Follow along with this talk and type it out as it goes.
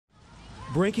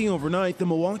Breaking overnight, the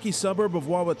Milwaukee suburb of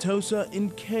Wauwatosa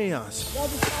in chaos.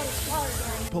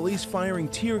 Police firing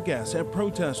tear gas at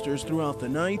protesters throughout the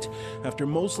night after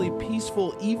mostly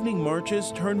peaceful evening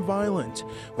marches turned violent,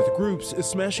 with groups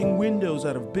smashing windows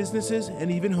out of businesses and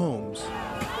even homes.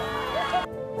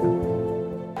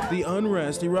 The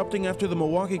unrest erupting after the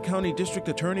Milwaukee County District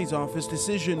Attorney's Office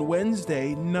decision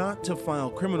Wednesday not to file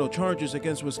criminal charges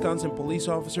against Wisconsin police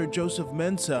officer Joseph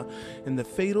Mensah in the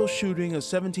fatal shooting of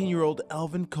 17-year-old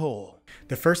Alvin Cole.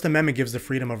 The First Amendment gives the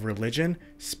freedom of religion,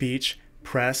 speech,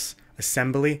 press,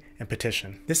 assembly, and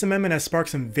petition. This amendment has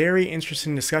sparked some very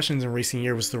interesting discussions in recent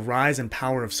years with the rise and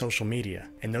power of social media.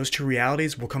 And those two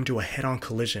realities will come to a head-on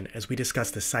collision as we discuss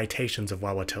the citations of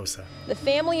Wauwatosa. The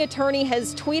family attorney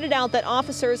has tweeted out that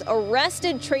officers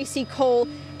arrested Tracy Cole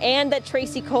and that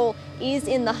Tracy Cole is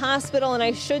in the hospital. And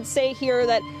I should say here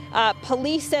that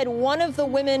police said one of the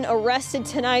women arrested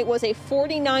tonight was a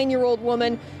 49-year-old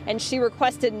woman, and she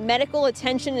requested medical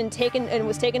attention and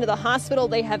was taken to the hospital.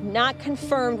 They have not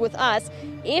confirmed with us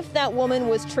if that woman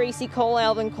was Tracy Cole,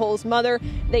 Alvin Cole's mother.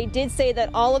 They did say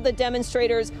that all of the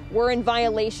demonstrators were in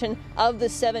violation of the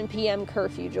 7 p.m.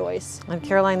 curfew, Joyce. And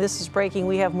Caroline, this is breaking.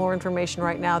 We have more information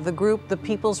right now. The group, the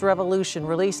People's Revolution,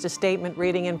 released a statement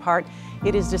reading in part,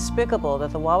 "It is despicable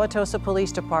that the Wauwatosa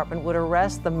Police Department would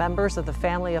arrest the members of the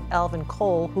family of Alvin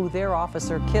Cole, who their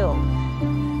officer killed."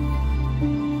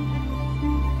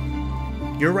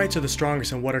 Your rights are the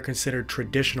strongest in what are considered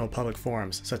traditional public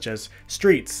forums, such as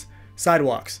streets,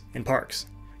 sidewalks, and parks.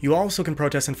 You also can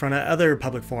protest in front of other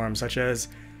public forums, such as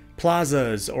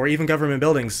plazas or even government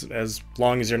buildings, as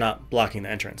long as you're not blocking the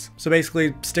entrance. So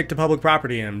basically, stick to public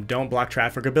property and don't block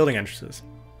traffic or building entrances.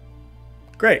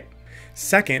 Great.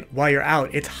 Second, while you're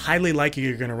out, it's highly likely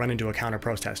you're going to run into a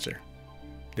counter-protester.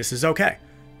 This is okay.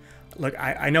 Look,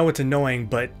 I know it's annoying,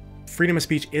 but freedom of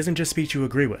speech isn't just speech you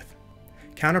agree with.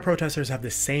 Counter-protesters have the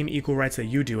same equal rights that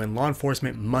you do, and law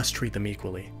enforcement must treat them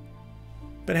equally.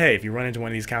 But hey, if you run into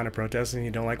one of these counter-protesters and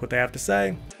you don't like what they have to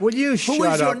say, will you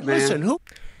shut up, man? Listen,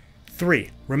 3.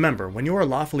 Remember, when you are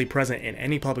lawfully present in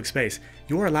any public space,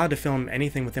 you are allowed to film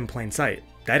anything within plain sight.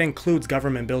 That includes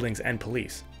government buildings and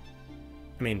police.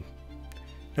 I mean,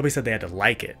 nobody said they had to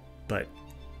like it, but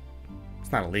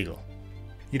it's not illegal.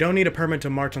 You don't need a permit to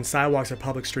march on sidewalks or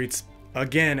public streets,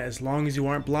 again, as long as you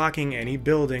aren't blocking any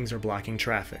buildings or blocking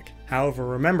traffic. However,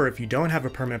 remember, if you don't have a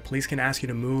permit, police can ask you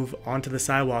to move onto the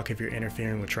sidewalk if you're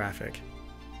interfering with traffic.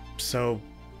 So,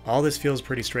 all this feels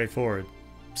pretty straightforward.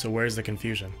 So where's the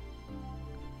confusion?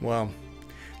 Well,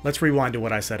 let's rewind to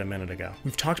what I said a minute ago.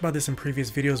 We've talked about this in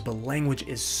previous videos, but language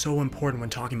is so important when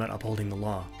talking about upholding the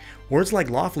law. Words like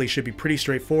lawfully should be pretty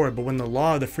straightforward, but when the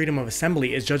law of the freedom of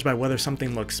assembly is judged by whether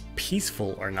something looks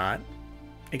peaceful or not,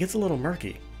 it gets a little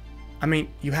murky. I mean,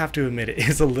 you have to admit it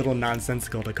is a little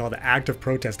nonsensical to call the act of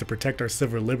protest to protect our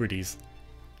civil liberties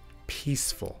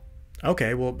peaceful.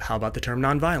 Okay, well, how about the term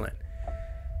nonviolent?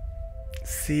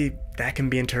 See, that can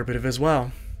be interpretive as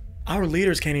well. Our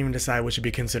leaders can't even decide what should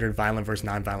be considered violent versus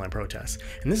nonviolent protests,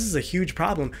 and this is a huge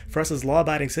problem for us as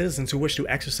law-abiding citizens who wish to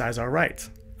exercise our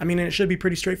rights. I mean, it should be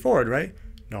pretty straightforward, right?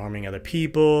 No harming other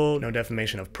people, no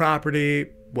defamation of property,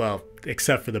 well,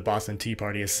 except for the Boston Tea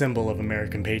Party, a symbol of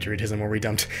American patriotism, where we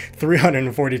dumped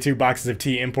 342 boxes of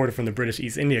tea imported from the British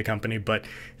East India Company, but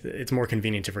it's more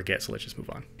convenient to forget, so let's just move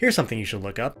on. Here's something you should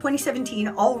look up. 2017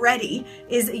 already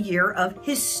is a year of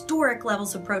historic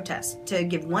levels of protest. To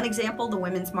give one example, the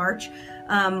Women's March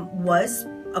was,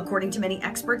 according to many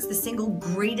experts, the single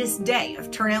greatest day of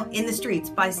turnout in the streets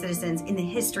by citizens in the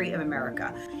history of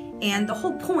America. And the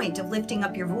whole point of lifting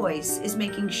up your voice is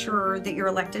making sure that your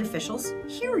elected officials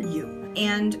hear you.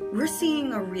 And we're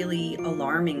seeing a really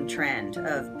alarming trend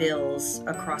of bills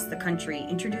across the country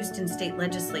introduced in state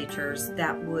legislatures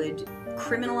that would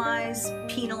criminalize,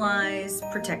 penalize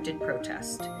protected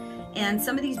protest. And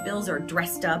some of these bills are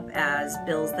dressed up as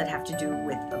bills that have to do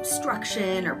with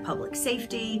obstruction or public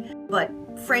safety. But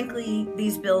frankly,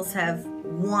 these bills have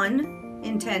one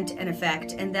intent and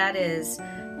effect, and that is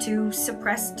to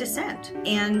suppress dissent.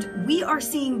 And we are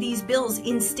seeing these bills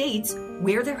in states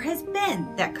where there has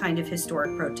been that kind of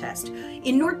historic protest.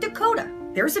 In North Dakota,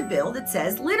 there's a bill that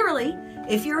says literally,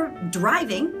 if you're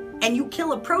driving and you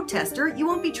kill a protester, you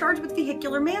won't be charged with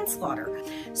vehicular manslaughter.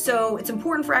 So it's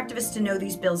important for activists to know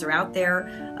these bills are out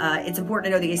there. It's important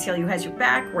to know the ACLU has your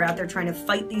back. We're out there trying to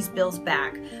fight these bills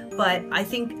back. But I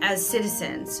think as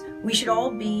citizens, we should all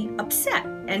be upset,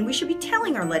 and we should be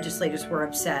telling our legislators we're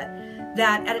upset,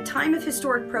 that at a time of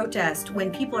historic protest,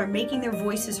 when people are making their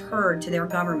voices heard to their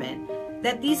government,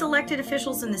 that these elected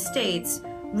officials in the states,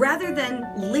 rather than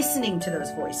listening to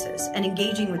those voices and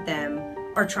engaging with them,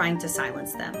 are trying to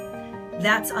silence them.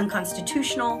 That's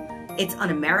unconstitutional. It's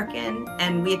un-American,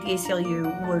 and we at the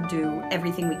ACLU will do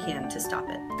everything we can to stop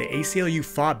it. The ACLU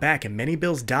fought back and many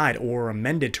bills died or were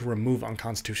amended to remove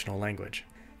unconstitutional language.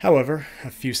 However,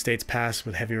 a few states passed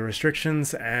with heavier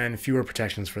restrictions and fewer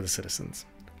protections for the citizens.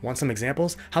 Want some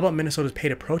examples? How about Minnesota's pay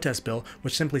to protest bill,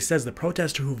 which simply says the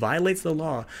protester who violates the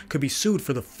law could be sued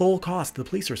for the full cost of the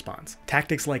police response.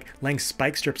 Tactics like laying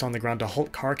spike strips on the ground to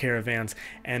halt car caravans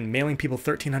and mailing people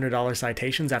 $1,300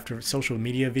 citations after social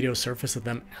media videos surface of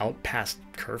them out past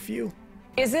curfew?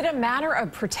 Is it a matter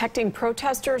of protecting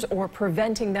protesters or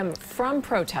preventing them from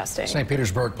protesting? St.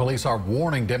 Petersburg police are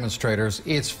warning demonstrators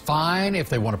it's fine if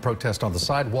they want to protest on the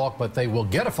sidewalk, but they will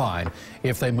get a fine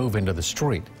if they move into the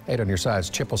street. 8 on your side's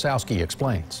Chip Osowski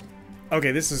explains.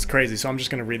 Okay, this is crazy, so I'm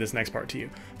just going to read this next part to you.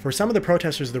 For some of the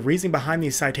protesters, the reasoning behind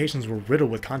these citations were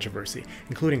riddled with controversy,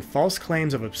 including false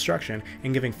claims of obstruction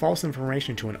and giving false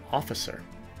information to an officer.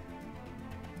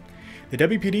 The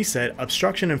WPD said,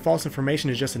 obstruction and false information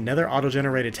is just another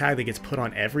auto-generated tag that gets put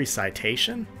on every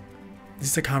citation?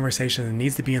 This is a conversation that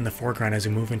needs to be in the foreground as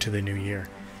we move into the new year.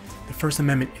 The First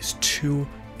Amendment is too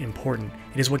important.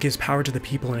 It is what gives power to the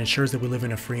people and ensures that we live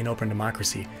in a free and open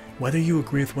democracy. Whether you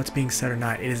agree with what's being said or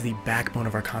not, it is the backbone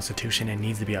of our Constitution and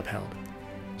needs to be upheld.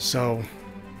 So,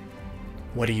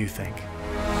 what do you think?